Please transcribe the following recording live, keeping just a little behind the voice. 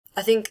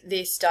I think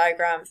this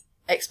diagram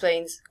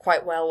explains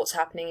quite well what's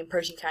happening in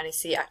protein kinase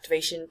C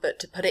activation, but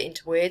to put it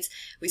into words,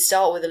 we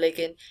start with a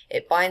ligand,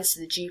 it binds to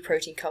the G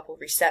protein coupled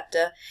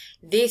receptor.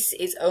 This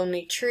is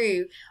only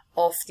true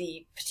of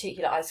the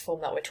particular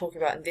isoform that we're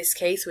talking about in this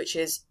case, which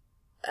is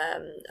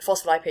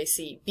phospholipase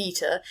C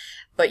beta,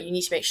 but you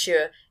need to make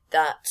sure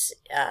that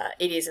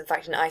it is in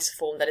fact an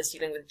isoform that is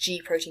dealing with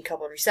G protein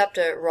coupled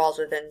receptor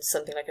rather than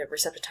something like a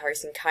receptor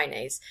tyrosine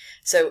kinase.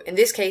 So in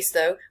this case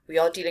though, we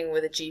are dealing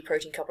with a G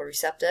protein coupled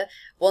receptor.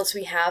 Once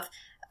we have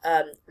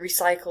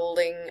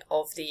recycling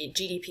of the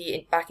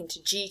GDP back into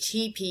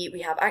GTP,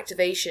 we have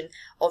activation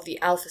of the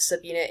alpha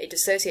subunit. It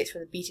dissociates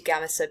from the beta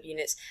gamma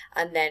subunits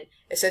and then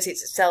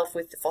associates itself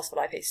with the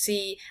phospholipase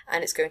C,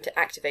 and it's going to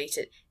activate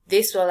it.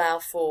 This will allow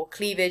for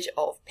cleavage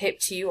of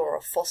PIP2 or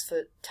a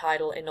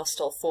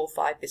phosphatidylinositol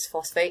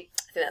 4,5-bisphosphate,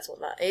 I think that's what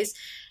that is,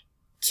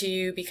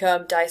 to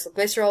become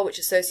diacylglycerol, which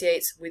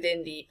associates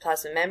within the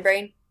plasma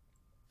membrane.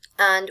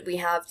 And we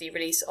have the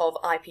release of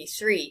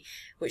IP3,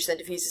 which then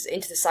diffuses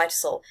into the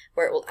cytosol,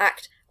 where it will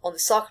act on the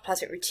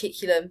sarcoplasmic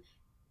reticulum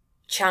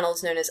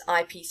channels known as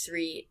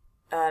IP3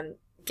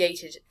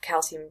 gated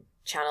calcium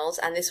channels,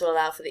 and this will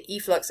allow for the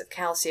efflux of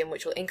calcium,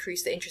 which will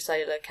increase the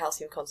intracellular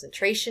calcium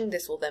concentration.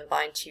 This will then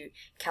bind to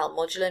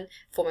calmodulin,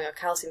 forming a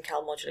calcium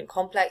calmodulin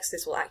complex.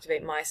 This will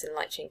activate myosin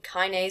light chain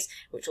kinase,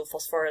 which will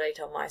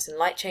phosphorylate on myosin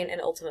light chain and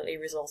ultimately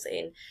result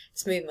in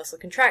smooth muscle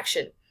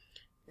contraction.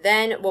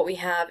 Then what we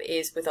have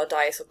is with our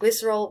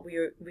diacylglycerol,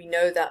 we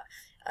know that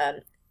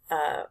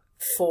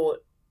for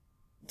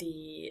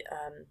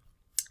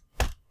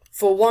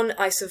one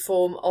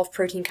isoform of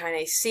protein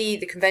kinase C,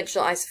 the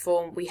conventional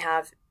isoform, we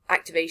have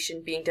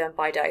activation being done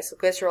by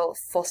diacylglycerol,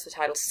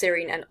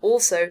 phosphatidylserine, and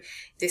also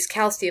this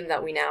calcium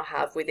that we now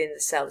have within the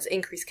cell, this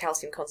increased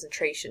calcium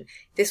concentration.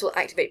 This will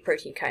activate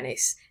protein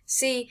kinase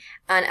C,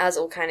 and as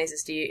all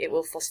kinases do, it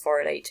will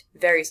phosphorylate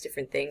various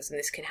different things, and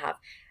this can have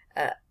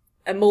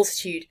a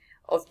multitude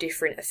of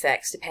different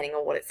effects depending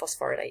on what it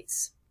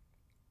phosphorylates.